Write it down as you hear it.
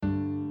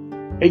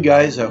Hey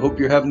guys, I hope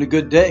you're having a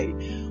good day.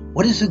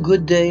 What is a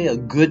good day? A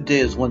good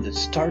day is one that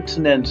starts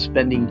and ends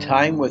spending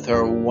time with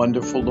our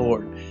wonderful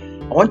Lord.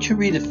 I want you to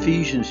read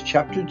Ephesians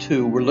chapter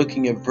 2. We're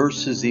looking at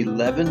verses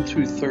 11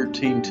 through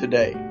 13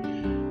 today.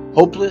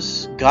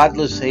 Hopeless,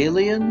 godless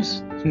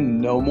aliens?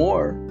 No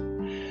more.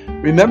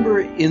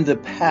 Remember, in the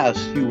past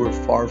you were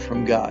far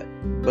from God,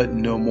 but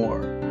no more.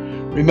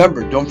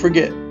 Remember, don't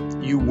forget,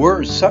 you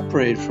were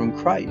separated from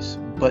Christ,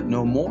 but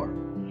no more.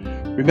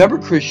 Remember,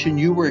 Christian,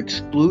 you were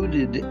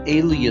excluded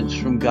aliens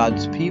from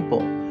God's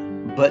people,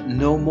 but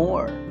no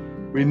more.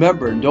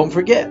 Remember, and don't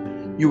forget,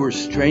 you were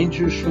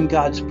strangers from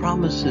God's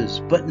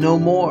promises, but no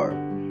more.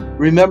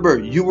 Remember,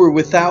 you were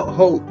without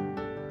hope,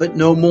 but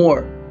no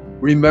more.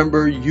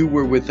 Remember, you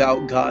were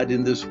without God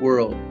in this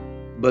world,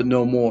 but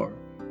no more.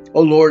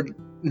 Oh Lord,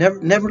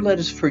 never let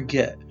us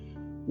forget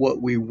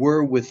what we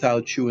were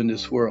without you in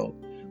this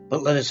world,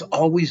 but let us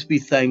always be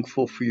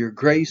thankful for your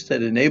grace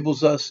that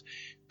enables us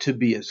to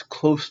be as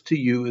close to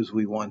you as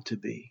we want to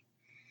be.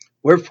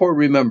 Wherefore,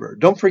 remember,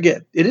 don't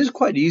forget, it is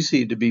quite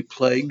easy to be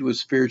plagued with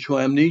spiritual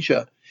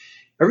amnesia.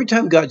 Every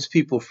time God's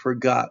people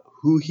forgot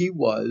who he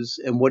was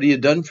and what he had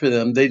done for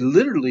them, they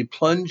literally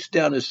plunged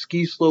down a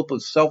ski slope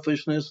of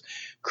selfishness,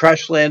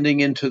 crash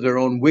landing into their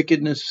own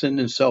wickedness, sin,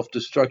 and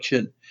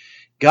self-destruction.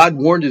 God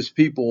warned his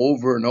people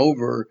over and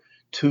over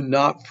to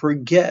not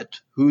forget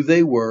who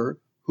they were,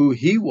 who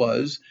he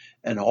was,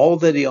 and all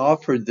that he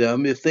offered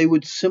them if they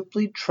would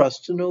simply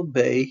trust and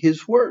obey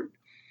his word.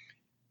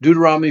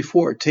 Deuteronomy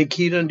 4, take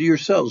heed unto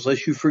yourselves,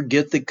 lest you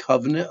forget the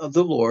covenant of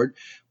the Lord,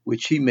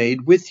 which he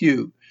made with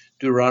you.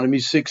 Deuteronomy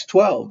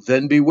 6:12,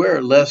 then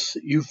beware lest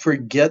you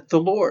forget the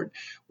Lord,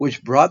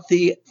 which brought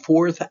thee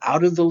forth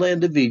out of the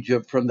land of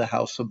Egypt from the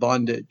house of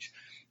bondage.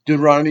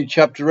 Deuteronomy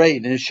chapter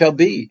 8, and it shall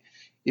be,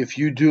 if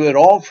you do at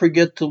all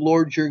forget the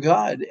Lord your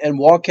God, and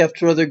walk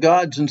after other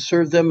gods, and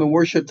serve them and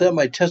worship them,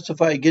 I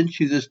testify against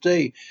you this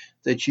day,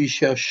 that ye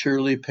shall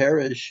surely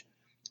perish.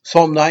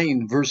 Psalm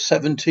 9, verse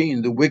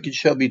 17, the wicked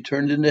shall be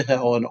turned into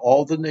hell, and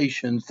all the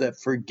nations that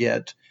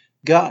forget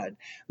God. And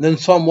then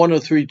Psalm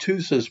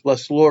 103:2 says,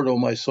 bless the Lord, O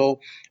my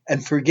soul,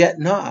 and forget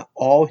not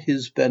all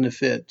his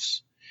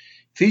benefits.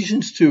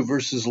 Ephesians 2,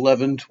 verses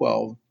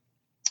 11-12,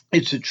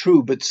 it's a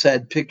true but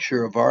sad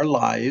picture of our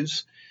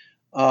lives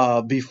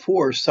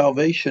before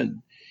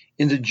salvation.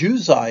 In the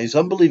Jews' eyes,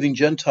 unbelieving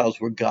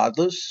Gentiles were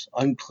godless,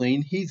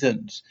 unclean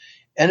heathens,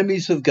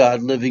 enemies of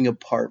God living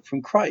apart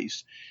from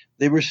Christ.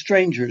 They were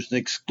strangers and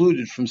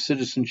excluded from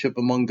citizenship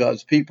among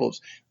God's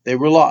peoples. They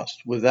were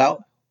lost,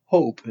 without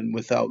hope and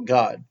without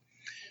God.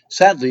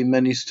 Sadly,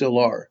 many still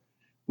are.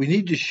 We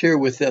need to share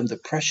with them the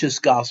precious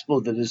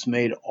gospel that has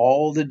made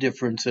all the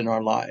difference in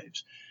our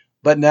lives.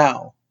 But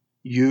now,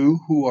 you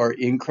who are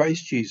in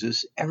Christ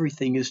Jesus,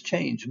 everything has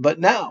changed. But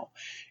now,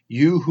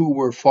 you who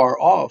were far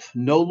off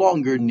no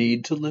longer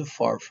need to live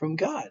far from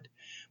God.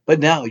 But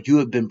now you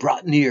have been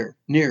brought near,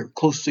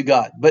 close to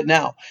God. But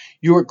now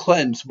you are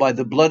cleansed by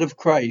the blood of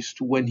Christ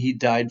when he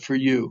died for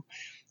you.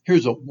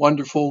 Here's a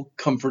wonderful,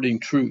 comforting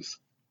truth.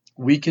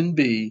 We can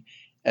be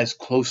as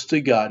close to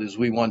God as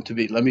we want to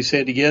be. Let me say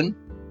it again.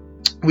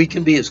 We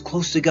can be as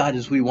close to God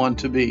as we want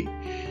to be.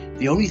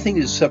 The only thing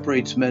that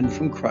separates men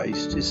from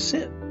Christ is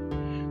sin.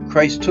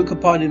 Christ took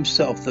upon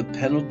himself the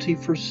penalty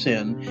for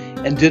sin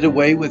and did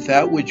away with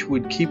that which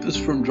would keep us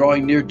from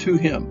drawing near to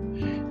him.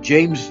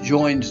 James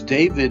joins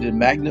David in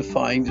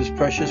magnifying this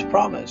precious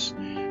promise.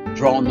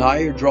 Draw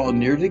nigh or draw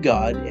near to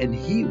God, and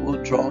he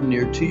will draw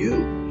near to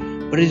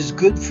you. But it is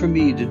good for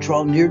me to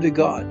draw near to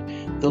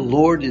God. The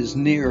Lord is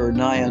near or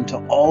nigh unto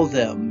all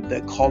them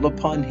that call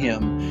upon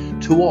him,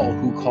 to all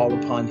who call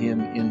upon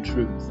him in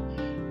truth.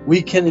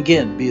 We can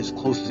again be as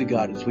close to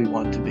God as we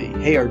want to be.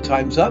 Hey, our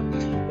time's up,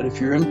 but if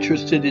you're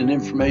interested in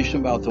information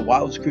about the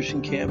Wilds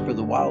Christian Camp or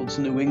the Wilds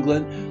New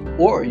England,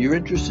 or you're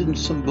interested in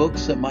some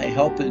books that might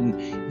help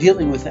in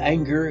dealing with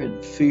anger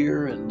and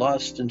fear and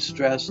lust and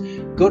stress,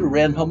 go to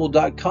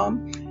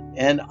randhummel.com,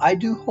 and I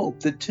do hope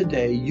that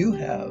today you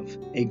have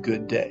a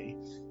good day.